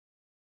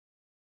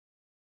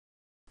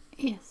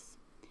Yes,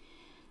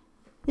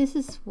 this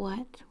is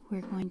what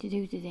we're going to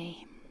do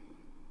today.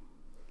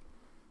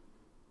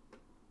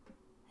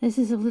 This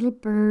is a little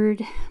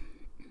bird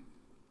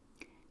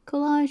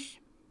collage.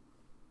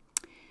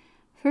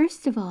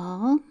 First of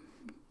all,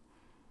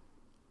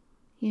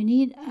 you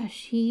need a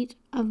sheet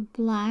of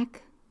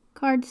black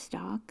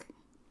cardstock.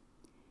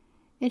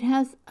 It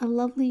has a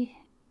lovely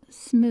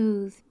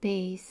smooth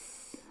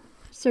base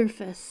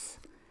surface,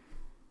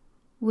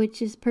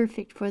 which is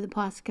perfect for the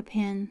Posca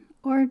pen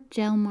or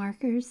gel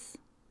markers.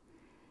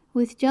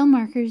 With gel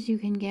markers you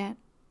can get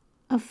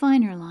a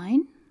finer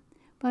line,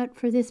 but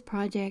for this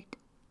project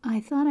I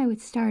thought I would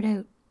start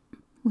out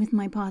with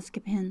my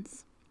Posca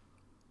pens.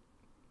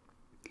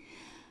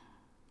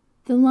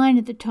 The line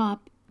at the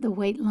top, the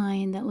white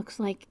line that looks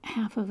like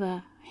half of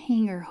a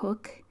hanger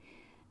hook,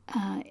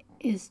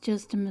 is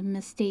just a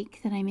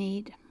mistake that I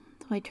made.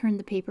 So I turned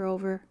the paper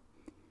over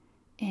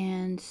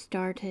and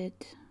started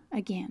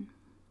again.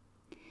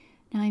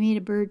 Now I made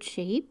a bird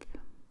shape.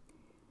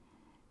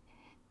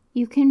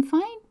 You can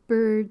find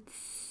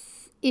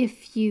birds,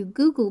 if you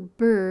Google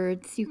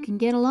birds, you can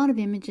get a lot of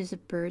images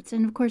of birds.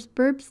 And of course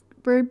birds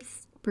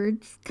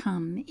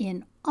come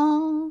in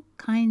all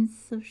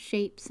kinds of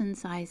shapes and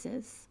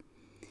sizes.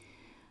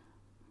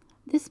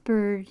 This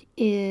bird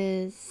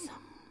is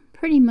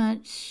pretty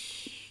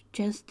much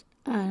just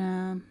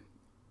an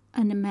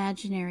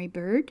imaginary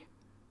bird.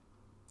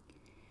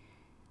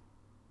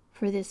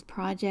 For this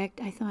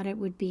project, I thought it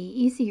would be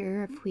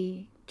easier if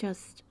we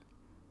just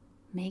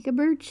make a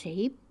bird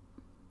shape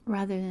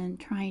rather than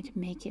trying to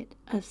make it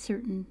a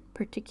certain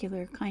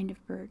particular kind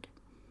of bird.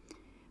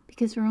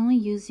 Because we're only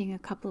using a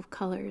couple of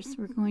colors.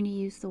 We're going to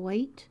use the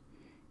white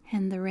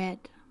and the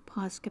red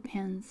Posca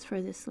pens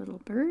for this little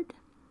bird.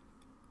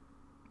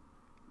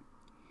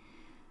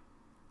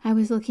 I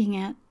was looking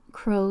at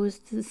crows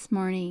this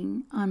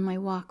morning on my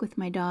walk with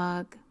my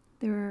dog.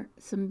 There are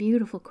some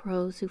beautiful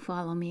crows who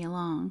follow me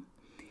along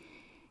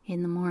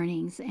in the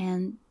mornings,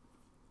 and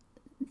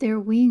their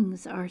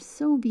wings are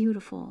so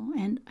beautiful.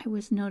 And I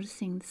was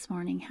noticing this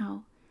morning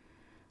how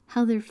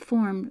they're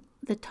formed.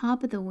 The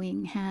top of the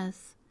wing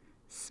has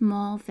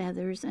small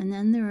feathers, and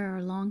then there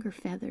are longer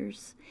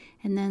feathers,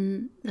 and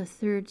then the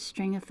third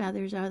string of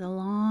feathers are the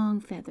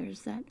long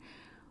feathers that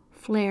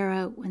flare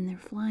out when they're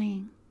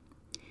flying.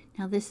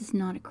 Now this is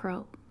not a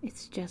crow,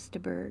 it's just a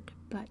bird,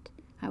 but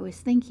I was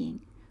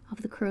thinking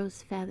of the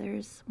crow's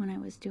feathers when I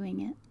was doing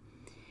it.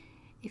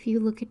 If you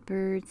look at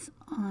birds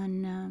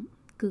on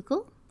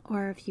Google,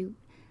 or if you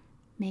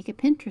make a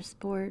Pinterest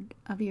board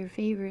of your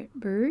favorite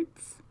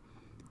birds,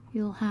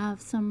 you'll have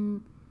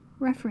some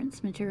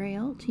reference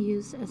material to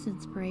use as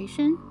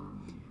inspiration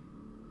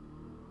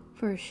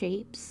for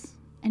shapes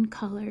and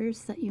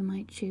colors that you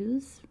might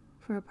choose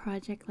for a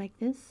project like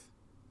this.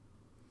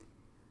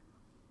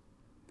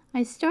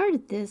 I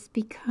started this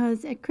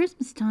because at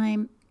Christmas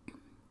time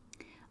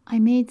I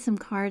made some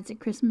cards at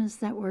Christmas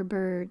that were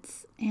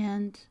birds,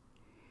 and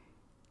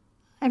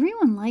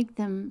everyone liked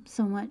them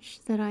so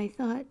much that I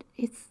thought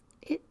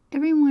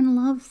everyone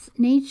loves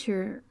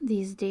nature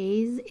these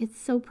days.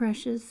 It's so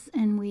precious,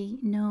 and we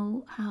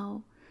know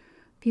how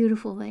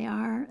beautiful they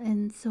are,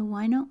 and so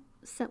why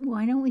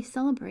don't we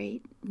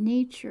celebrate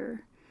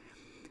nature?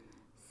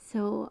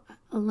 So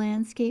a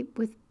landscape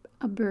with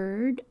a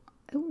bird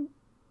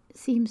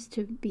seems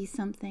to be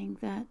something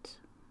that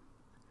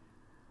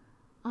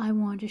I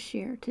want to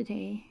share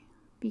today,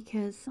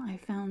 because I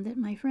found that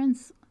my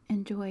friends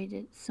enjoyed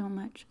it so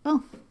much.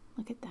 Oh,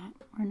 look at that.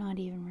 We're not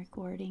even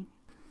recording.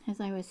 As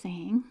I was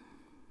saying,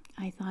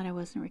 I thought I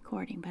wasn't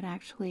recording, but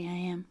actually I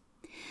am.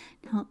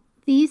 Now,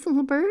 these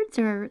little birds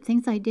are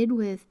things I did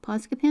with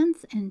Posca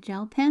pens and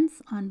gel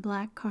pens on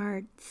black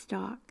card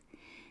stock.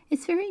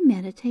 It's very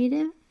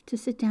meditative to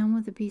sit down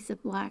with a piece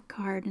of black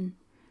card and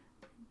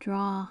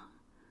draw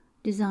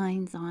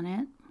designs on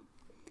it.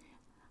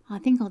 I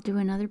think I'll do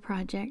another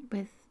project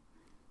with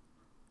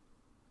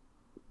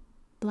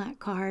black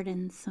card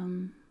and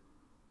some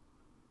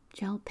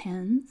gel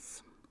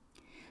pens.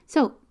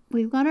 So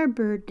we've got our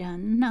bird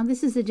done. Now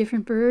this is a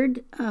different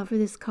bird for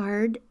this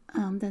card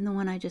than the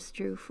one I just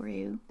drew for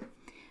you.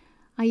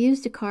 I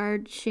used a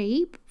card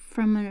shape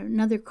from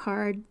another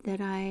card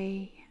that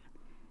I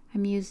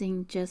am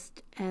using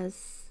just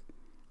as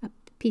a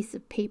piece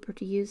of paper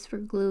to use for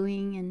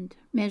gluing and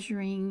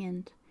measuring,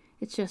 and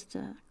it's just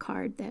a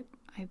card that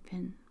I've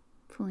been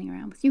fooling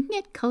around with. You can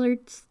get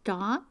colored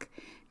stock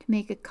to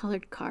make a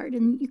colored card,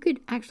 and you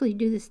could actually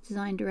do this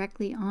design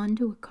directly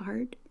onto a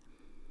card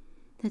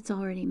that's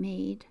already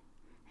made,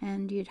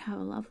 and you'd have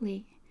a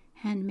lovely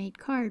handmade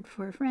card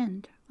for a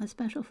friend, a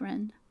special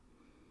friend.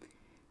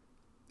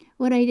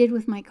 What I did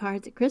with my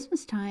cards at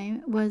Christmas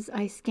time was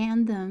I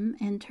scanned them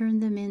and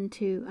turned them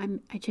into,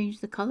 I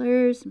changed the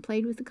colors and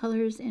played with the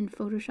colors in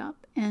Photoshop,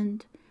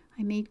 and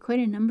I made quite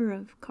a number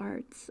of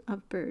cards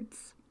of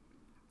birds.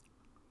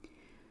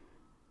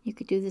 You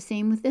could do the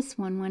same with this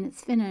one when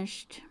it's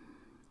finished.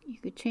 You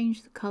could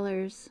change the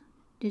colors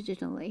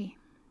digitally,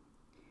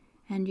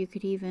 and you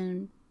could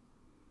even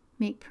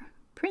make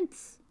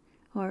prints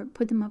or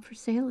put them up for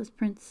sale as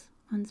prints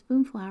on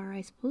spoonflower,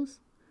 I suppose.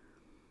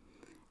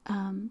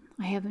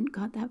 I haven't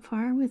got that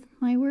far with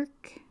my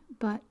work,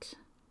 but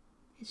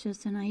it's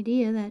just an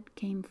idea that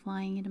came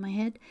flying into my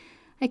head.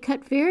 I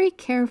cut very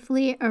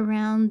carefully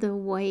around the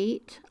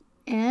white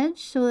edge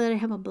so that I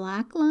have a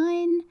black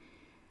line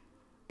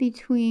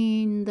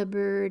between the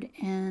bird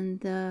and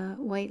the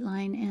white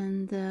line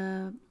and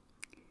the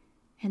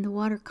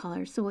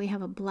watercolor. So we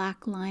have a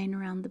black line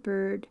around the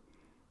bird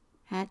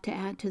to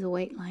add to the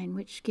white line,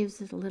 which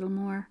gives it a little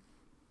more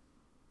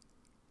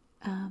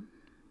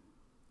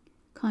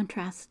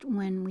contrast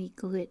when we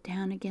glue it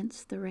down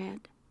against the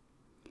red.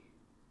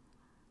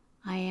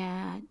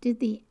 I did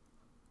the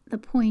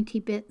pointy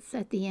bits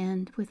at the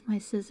end with my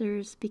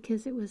scissors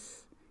because it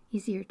was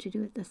easier to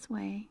do it this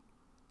way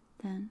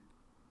than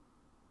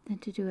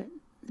to do it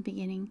at the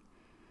beginning.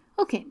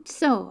 Okay,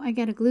 so I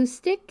got a glue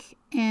stick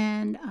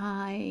and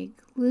I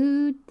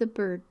glued the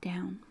bird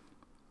down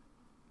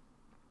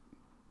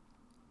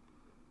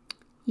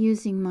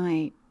using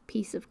my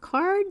piece of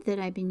card that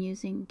I've been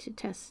using to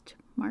test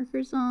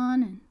markers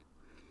on and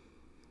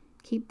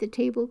keep the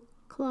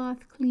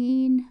tablecloth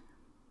clean.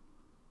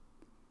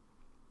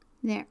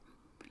 There,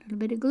 put a little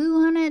bit of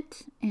glue on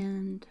it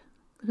and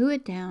glue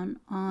it down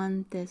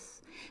on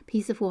this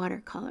piece of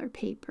watercolor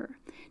paper.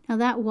 Now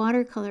that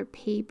watercolor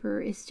paper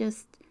is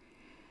just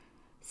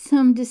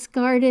some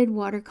discarded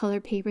watercolor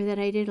paper that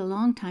I did a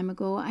long time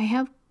ago. I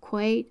have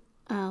quite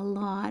a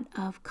lot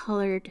of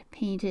colored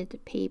painted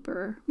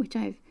paper, which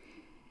I've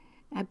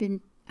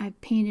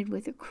painted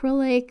with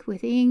acrylic,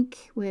 with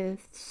ink,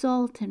 with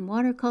salt and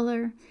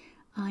watercolor.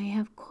 I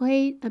have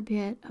quite a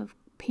bit of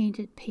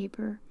painted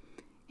paper,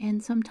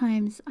 and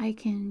sometimes I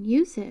can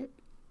use it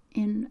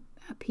in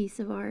a piece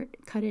of art,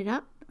 cut it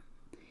up,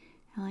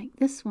 like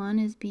this one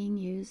is being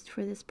used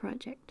for this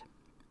project.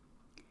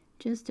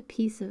 Just a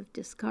piece of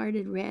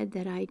discarded red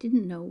that I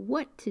didn't know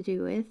what to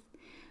do with.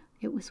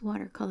 It was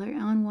watercolor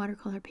on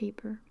watercolor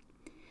paper.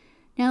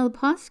 Now the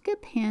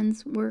Posca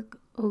pens work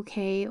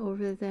okay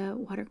over the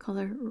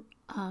watercolor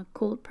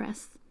cold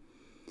press.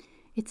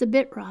 It's a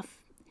bit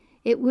rough.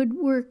 It would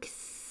work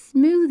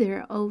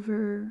smoother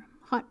over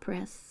hot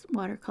press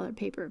watercolor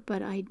paper,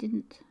 but I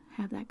didn't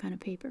have that kind of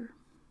paper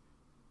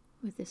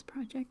with this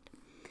project.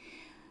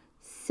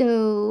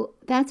 So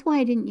that's why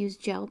I didn't use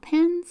gel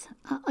pens.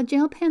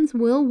 Gel pens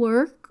will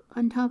work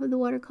on top of the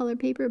watercolor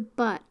paper,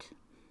 but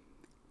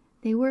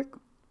they work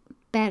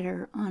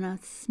better on a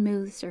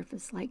smooth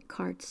surface like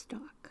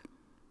cardstock.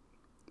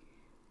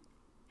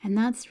 And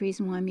that's the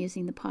reason why I'm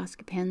using the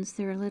Posca pens.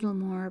 They're a little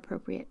more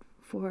appropriate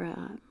for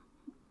a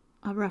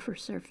rougher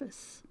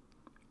surface.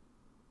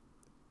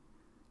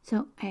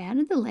 So I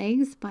added the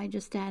legs by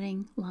just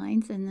adding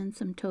lines and then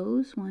some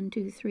toes, 1,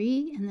 2,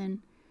 3, and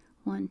then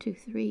 1, 2,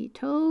 3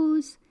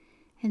 toes,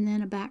 and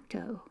then a back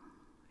toe,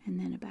 and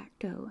then a back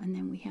toe, and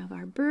then we have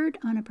our bird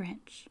on a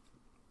branch.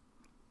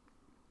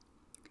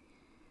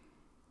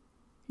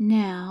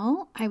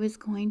 Now I was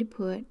going to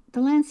put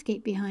the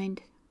landscape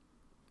behind.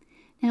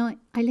 Now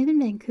I live in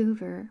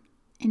Vancouver,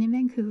 and in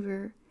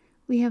Vancouver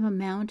we have a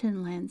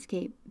mountain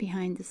landscape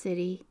behind the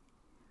city,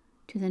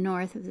 to the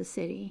north of the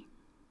city.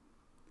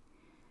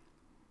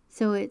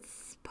 So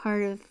it's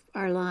part of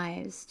our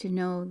lives to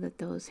know that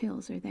those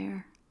hills are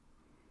there.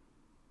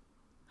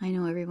 I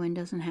know everyone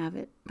doesn't have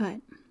it, but...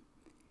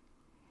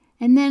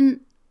 And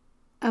then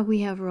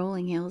we have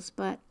rolling hills,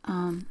 but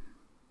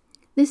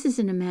this is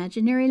an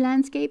imaginary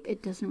landscape.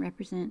 It doesn't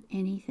represent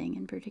anything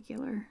in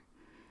particular.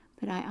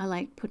 But I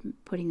like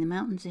putting the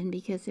mountains in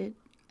because it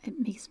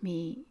makes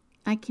me...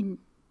 I can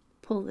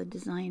pull the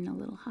design a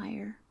little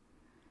higher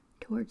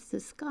towards the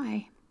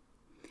sky.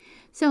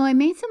 So I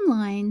made some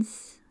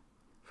lines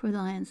for the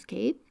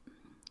landscape.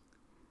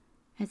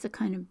 It's a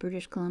kind of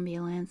British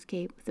Columbia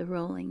landscape with the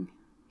rolling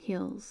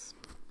hills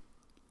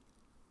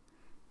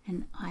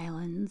and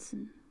islands,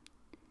 and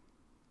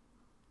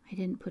I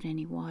didn't put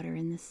any water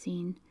in this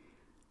scene.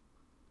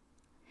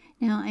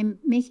 Now I'm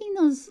making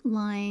those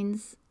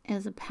lines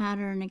as a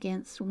pattern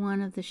against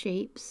one of the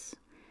shapes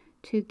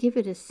to give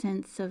it a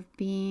sense of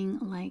being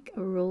like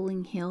a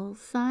rolling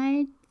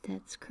hillside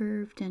that's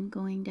curved and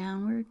going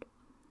downward.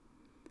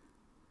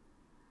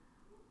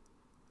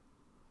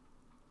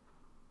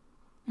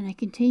 And I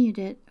continued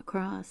it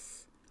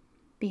across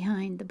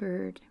behind the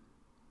bird.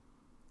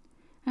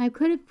 I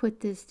could have put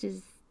this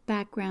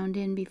background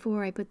in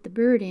before I put the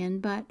bird in,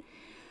 but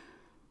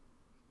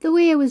the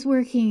way I was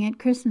working at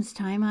Christmas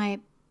time,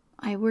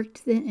 I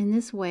worked in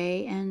this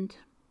way, and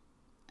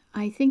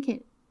I think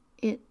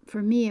it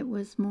for me it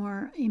was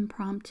more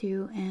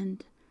impromptu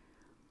and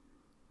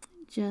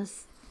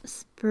just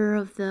spur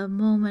of the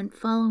moment,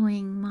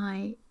 following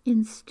my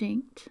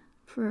instinct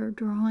for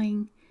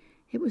drawing.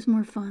 It was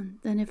more fun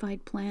than if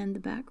I'd planned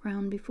the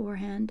background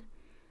beforehand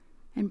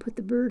and put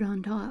the bird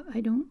on top.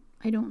 I don't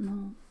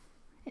know.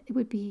 It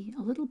would be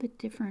a little bit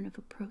different of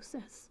a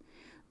process.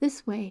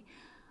 This way,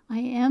 I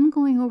am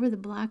going over the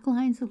black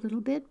lines a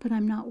little bit, but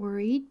I'm not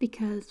worried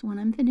because when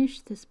I'm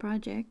finished this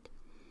project,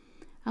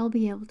 I'll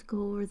be able to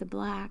go over the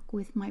black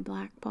with my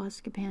black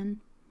Posca pen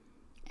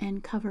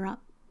and cover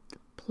up the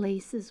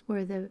places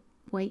where the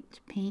white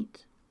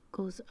paint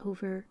goes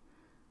over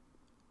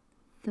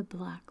the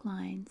black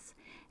lines.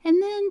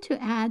 And then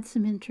to add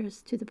some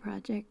interest to the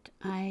project,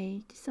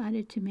 I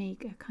decided to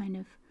make a kind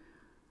of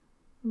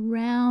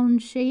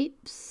round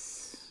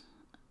shapes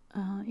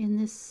in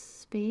this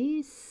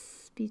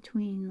space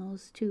between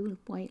those two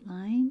white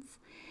lines.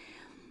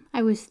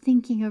 I was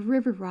thinking of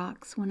river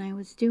rocks when I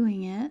was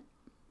doing it,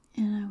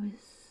 and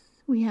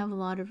we have a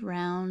lot of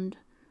round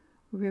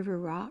river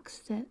rocks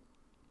that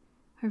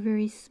are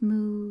very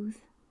smooth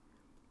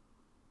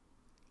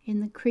in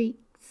the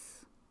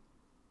creeks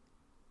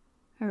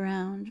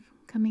around,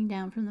 coming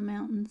down from the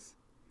mountains.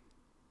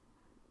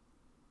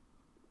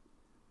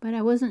 But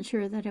I wasn't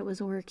sure that it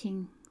was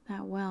working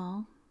that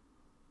well.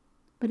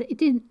 But it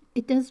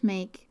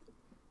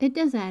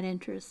does add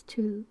interest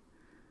to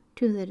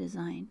the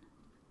design.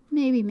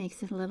 Maybe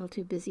makes it a little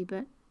too busy,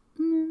 but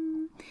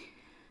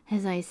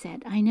as I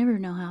said, I never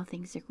know how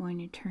things are going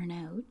to turn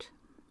out.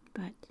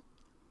 But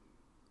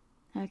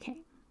okay,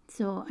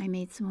 so I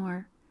made some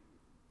more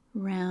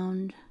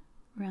rounded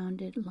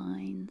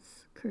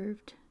lines,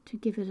 curved, to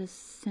give it a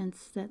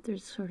sense that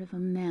there's sort of a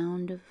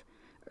mound of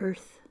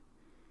earth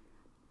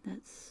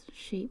that's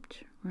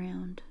shaped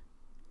round.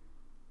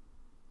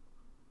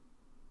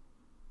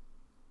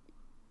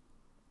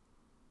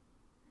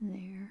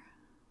 There.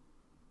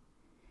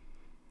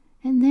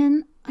 And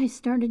then I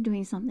started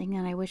doing something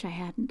that I wish I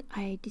hadn't.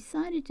 I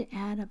decided to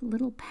add a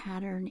little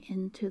pattern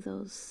into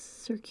those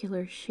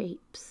circular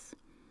shapes,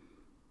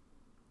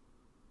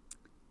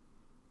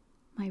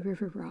 my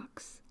river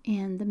rocks.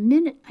 And the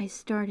minute I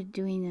started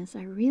doing this,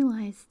 I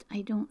realized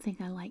I don't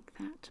think I like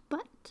that,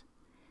 but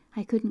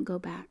I couldn't go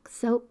back.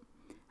 So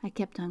I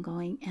kept on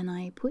going, and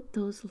I put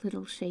those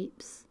little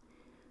shapes,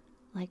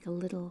 like a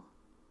little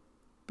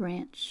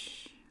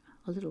branch,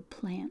 a little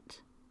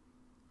plant,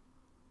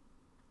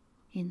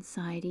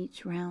 inside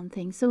each round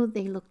thing, so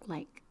they look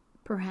like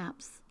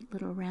perhaps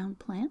little round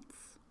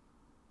plants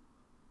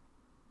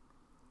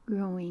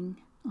growing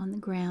on the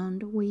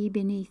ground way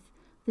beneath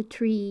the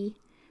tree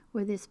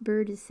where this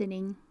bird is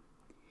sitting.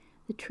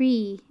 The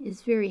tree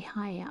is very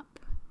high up,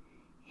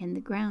 and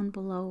the ground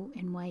below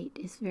in white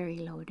is very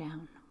low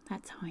down.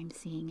 That's how I'm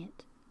seeing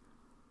it.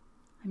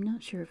 I'm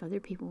not sure if other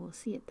people will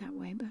see it that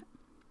way, but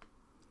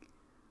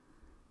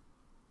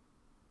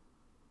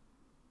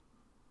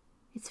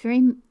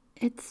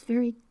it's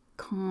very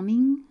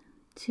calming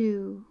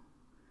to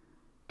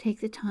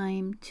take the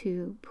time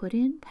to put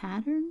in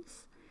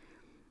patterns.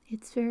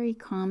 It's very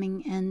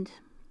calming and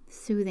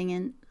soothing,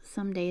 and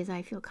some days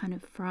I feel kind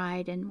of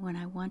fried, and when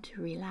I want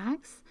to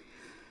relax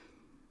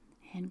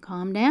and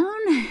calm down,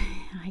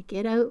 I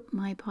get out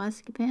my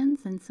Posca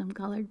pens and some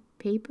colored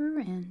paper,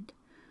 and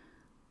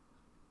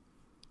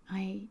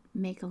I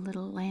make a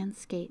little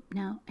landscape.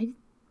 Now, I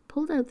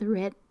pulled out the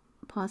red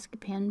Posca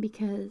pen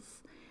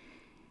because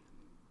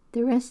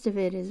the rest of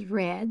it is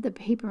red. The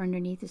paper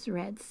underneath is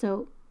red.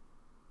 So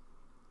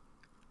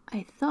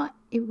I thought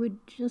it would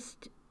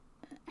just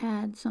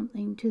add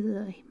something to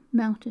the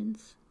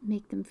mountains,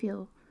 make them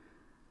feel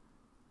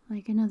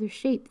like another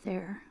shape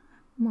there,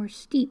 more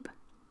steep,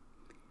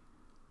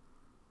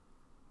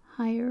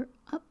 higher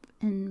up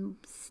and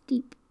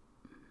steep.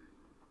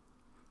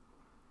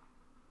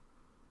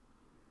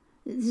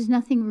 There's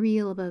nothing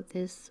real about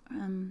this.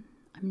 I'm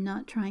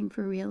not trying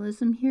for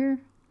realism here.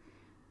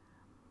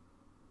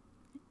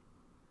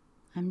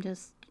 I'm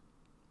just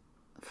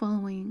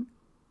following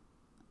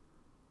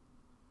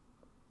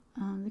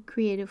the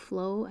creative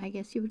flow, I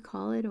guess you would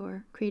call it,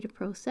 or creative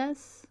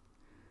process.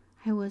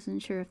 I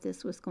wasn't sure if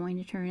this was going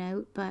to turn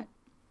out, but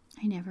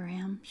I never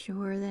am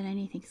sure that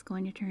anything's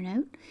going to turn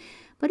out.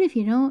 But if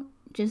you don't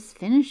just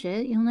finish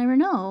it, you'll never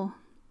know.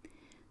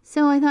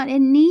 So I thought it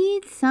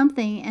needs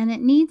something, and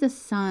it needs a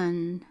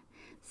sun.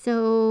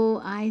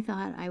 So I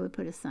thought I would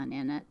put a sun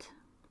in it.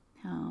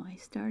 Oh, I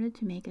started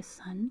to make a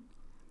sun.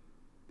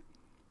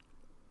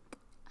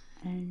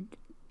 And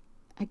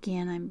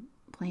again, I'm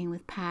playing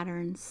with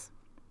patterns.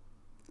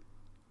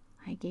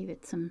 I gave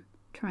it some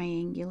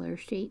triangular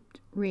shaped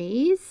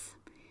rays,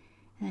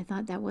 and I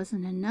thought that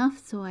wasn't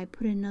enough, so I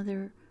put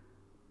another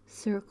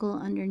circle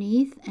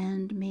underneath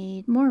and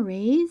made more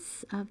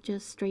rays of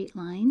just straight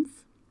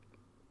lines.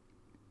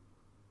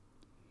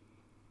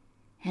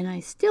 And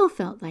I still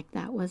felt like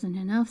that wasn't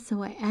enough,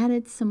 so I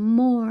added some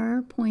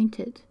more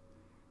pointed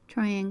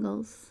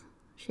triangles,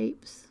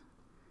 shapes.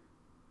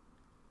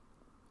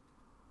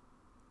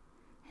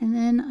 And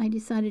then I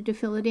decided to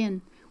fill it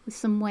in with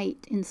some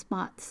white in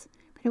spots.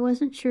 But I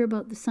wasn't sure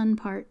about the sun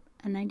part,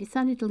 and I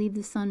decided to leave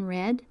the sun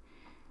red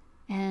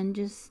and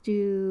just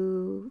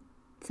do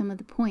some of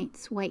the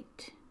points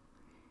white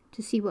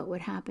to see what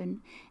would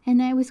happen.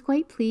 And I was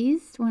quite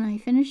pleased when I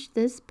finished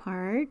this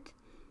part.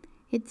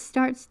 It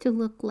starts to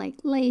look like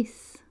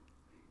lace.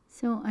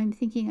 So I'm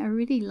thinking I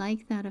really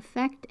like that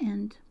effect,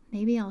 and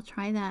maybe I'll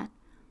try that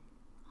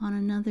on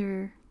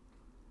another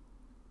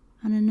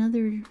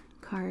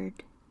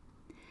card.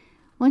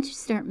 Once you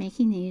start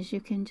making these, you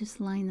can just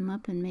line them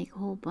up and make a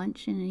whole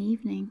bunch in an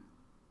evening.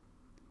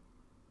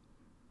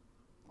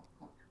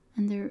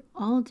 And they're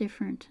all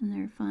different and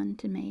they're fun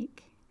to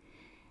make.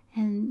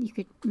 And you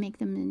could make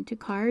them into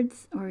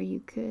cards, or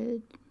you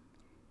could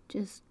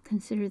just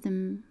consider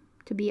them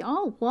to be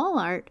all wall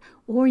art,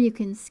 or you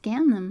can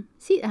scan them.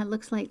 See, that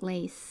looks like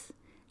lace.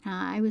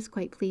 I was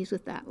quite pleased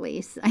with that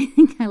lace. I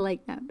think I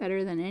like that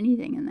better than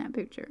anything in that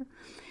picture.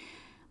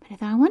 But I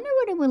thought, I wonder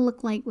what it would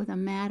look like with a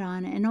mat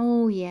on it. And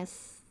oh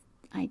yes,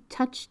 I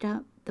touched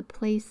up the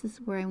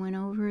places where I went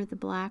over the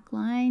black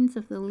lines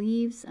of the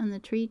leaves and the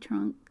tree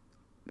trunk,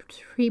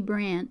 tree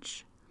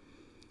branch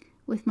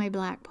with my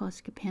black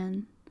Posca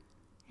pen.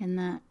 And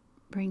that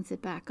brings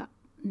it back up,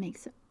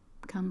 makes it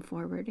come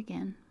forward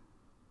again.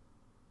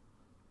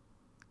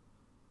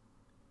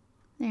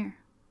 There.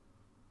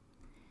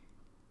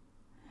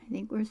 I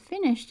think we're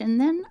finished.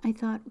 And then I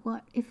thought,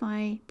 what if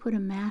I put a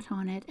mat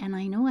on it? And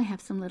I know I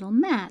have some little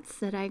mats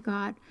that I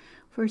got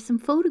for some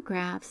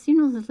photographs. You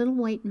know, the little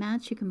white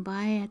mats you can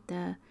buy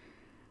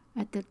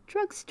at the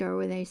drugstore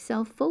where they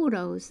sell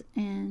photos.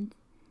 And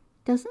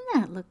doesn't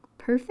that look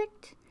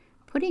perfect?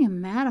 Putting a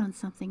mat on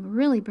something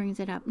really brings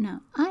it up.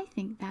 Now, I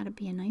think that'd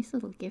be a nice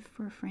little gift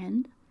for a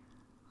friend.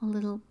 A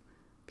little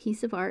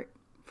piece of art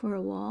for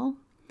a wall.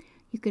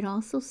 You could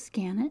also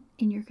scan it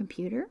in your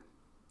computer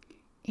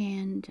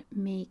and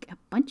make a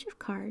bunch of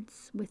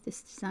cards with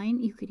this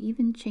design. You could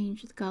even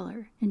change the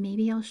color, and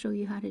maybe I'll show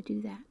you how to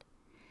do that.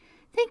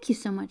 Thank you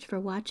so much for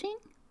watching.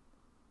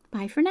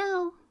 Bye for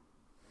now.